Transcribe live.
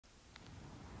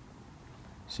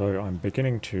So I'm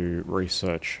beginning to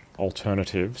research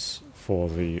alternatives for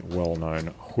the well-known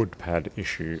hood pad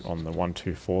issue on the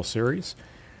 124 series.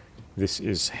 This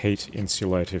is heat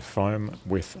insulative foam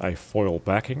with a foil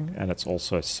backing, and it's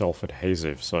also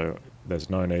self-adhesive, so there's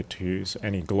no need to use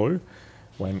any glue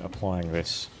when applying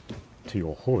this to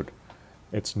your hood.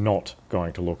 It's not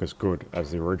going to look as good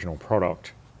as the original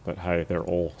product, but hey, they're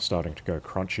all starting to go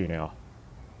crunchy now.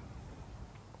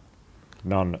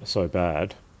 None so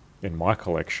bad in my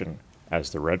collection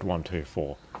as the red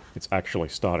 124. It's actually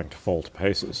starting to fall to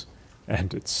pieces,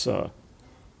 and it's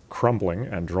crumbling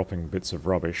and dropping bits of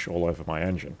rubbish all over my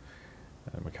engine,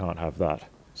 and we can't have that,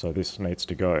 so this needs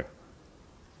to go.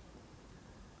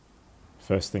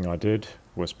 First thing I did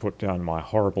was put down my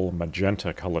horrible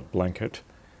magenta coloured blanket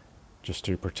just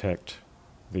to protect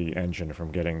the engine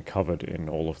from getting covered in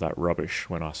all of that rubbish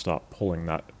when I start pulling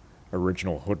that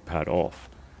original hood pad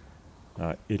off.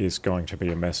 It is going to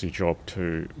be a messy job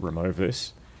to remove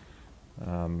this.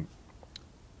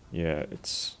 Yeah,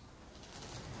 it's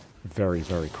very,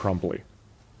 very crumbly.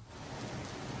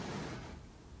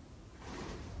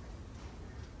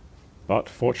 But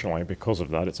fortunately, because of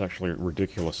that, it's actually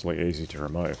ridiculously easy to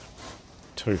remove.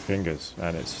 2 fingers,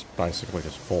 and it's basically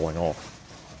just falling off.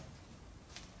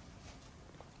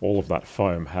 All of that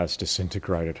foam has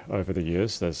disintegrated over the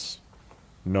years. There's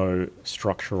no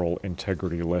structural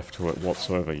integrity left to it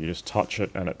whatsoever. You just touch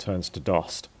it and it turns to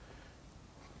dust.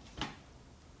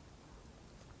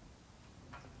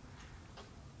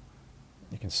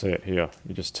 You can see it here.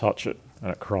 You just touch it and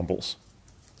it crumbles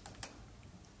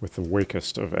with the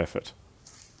weakest of effort.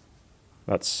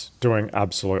 That's doing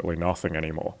absolutely nothing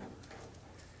anymore.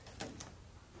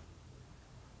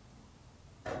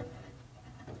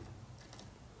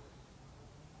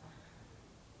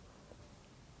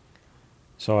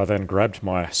 So I then grabbed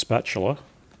my spatula,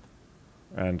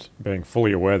 and being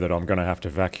fully aware that I'm going to have to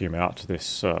vacuum out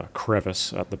this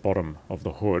crevice at the bottom of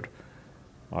the hood,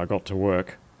 I got to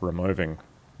work removing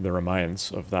the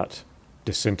remains of that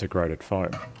disintegrated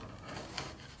foam.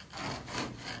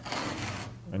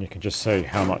 And you can just see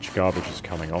how much garbage is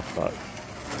coming off that.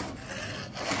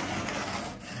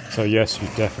 So yes, you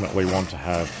definitely want to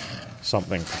have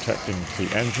something protecting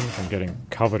the engine from getting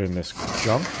covered in this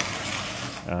junk.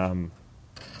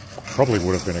 Probably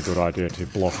would have been a good idea to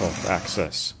block off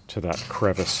access to that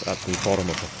crevice at the bottom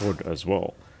of the hood as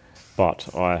well.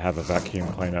 But I have a vacuum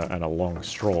cleaner and a long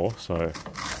straw, so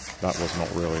that was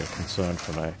not really a concern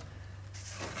for me.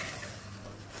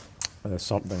 There's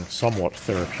something somewhat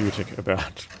therapeutic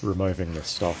about removing this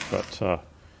stuff, but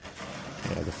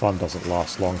yeah, the fun doesn't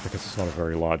last long because it's not a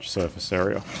very large surface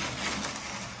area.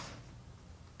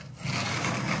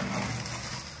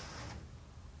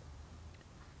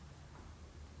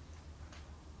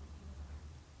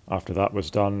 After that was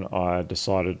done, I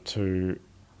decided to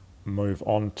move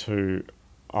on to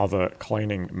other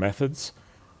cleaning methods.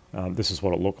 This is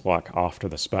what it looked like after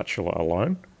the spatula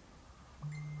alone.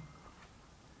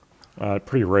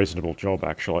 Pretty reasonable job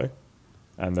actually,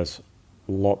 and there's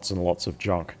lots and lots of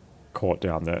junk caught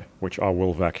down there, which I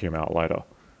will vacuum out later.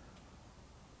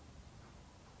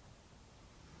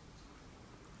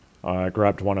 I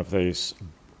grabbed one of these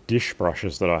dish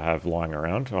brushes that I have lying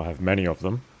around. I have many of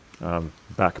them.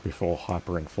 Back before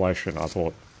hyperinflation, I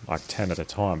bought like 10 at a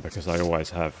time because they always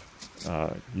have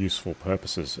useful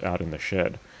purposes out in the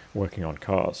shed working on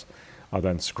cars. I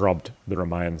then scrubbed the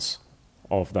remains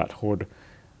of that hood,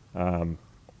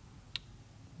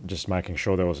 just making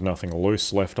sure there was nothing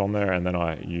loose left on there, and then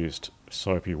I used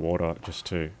soapy water just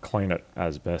to clean it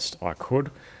as best I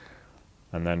could,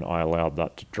 and then I allowed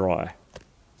that to dry.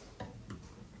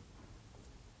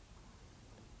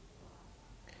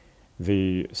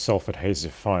 The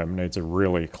self-adhesive foam needs a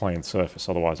really clean surface,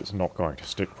 otherwise it's not going to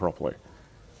stick properly.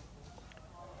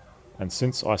 And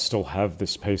since I still have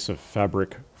this piece of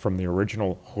fabric from the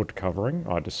original hood covering,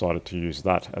 I decided to use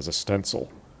that as a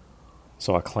stencil.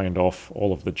 So I cleaned off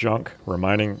all of the junk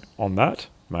remaining on that,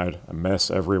 made a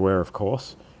mess everywhere of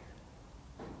course.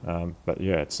 But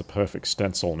yeah, it's the perfect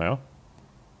stencil now.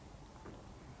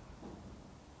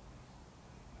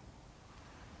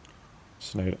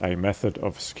 Just need a method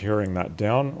of securing that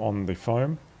down on the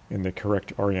foam in the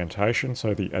correct orientation,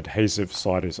 so the adhesive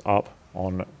side is up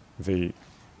on the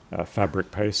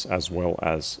fabric piece as well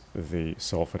as the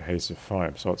self-adhesive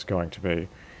foam, so it's going to be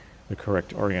the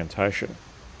correct orientation.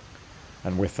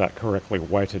 And with that correctly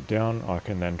weighted down, I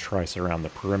can then trace around the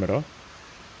perimeter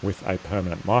with a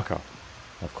permanent marker.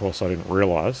 Of course I didn't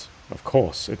realise, of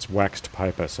course it's waxed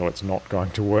paper, so it's not going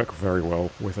to work very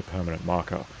well with a permanent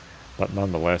marker. But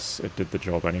nonetheless, it did the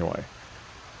job anyway.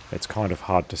 It's kind of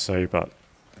hard to see, but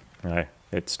hey,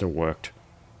 it still worked.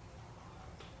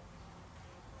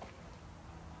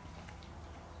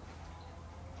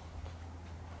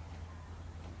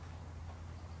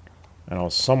 And I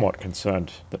was somewhat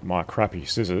concerned that my crappy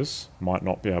scissors might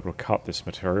not be able to cut this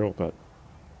material, but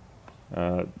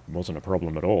it wasn't a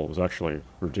problem at all. It was actually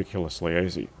ridiculously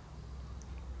easy.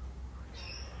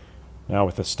 Now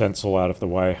with the stencil out of the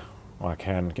way, I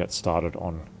can get started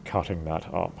on cutting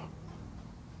that up.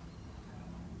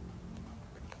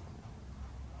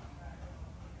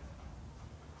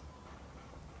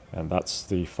 And that's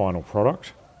the final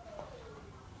product.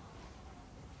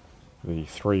 The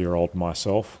 3-year-old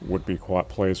myself would be quite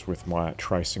pleased with my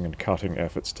tracing and cutting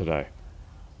efforts today.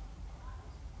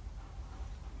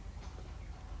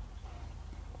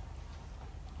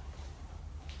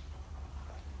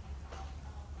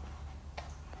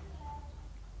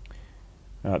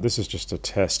 This is just a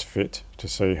test fit to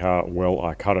see how well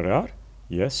I cut it out.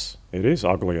 Yes, it is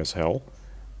ugly as hell,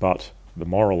 but the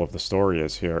moral of the story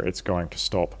is here, it's going to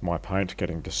stop my paint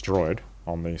getting destroyed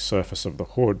on the surface of the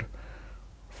hood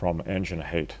from engine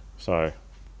heat. So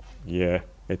yeah,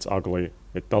 it's ugly.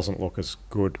 It doesn't look as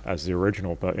good as the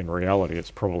original, but in reality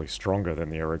it's probably stronger than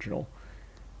the original.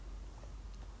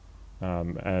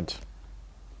 And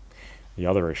the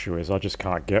other issue is I just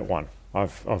can't get one.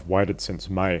 I've waited since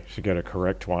May to get a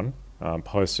correct one.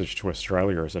 Postage to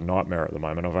Australia is a nightmare at the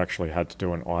moment. I've actually had to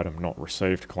do an item not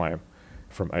received claim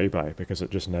from eBay because it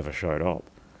just never showed up.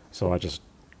 So I just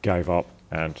gave up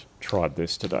and tried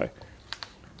this today.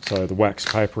 So the wax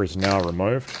paper is now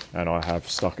removed and I have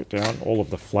stuck it down. All of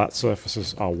the flat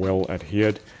surfaces are well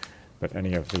adhered, but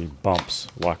any of the bumps,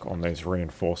 like on these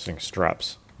reinforcing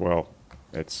straps, well,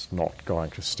 it's not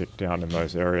going to stick down in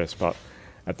those areas. But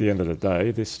at the end of the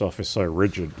day, this stuff is so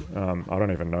rigid, I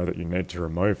don't even know that you need to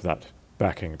remove that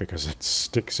backing because it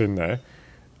sticks in there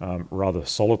rather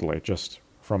solidly just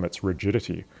from its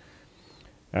rigidity.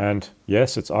 And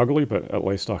yes, it's ugly, but at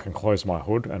least I can close my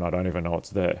hood and I don't even know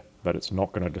it's there. But it's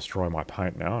not going to destroy my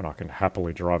paint now, and I can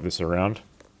happily drive this around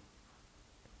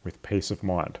with peace of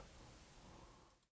mind.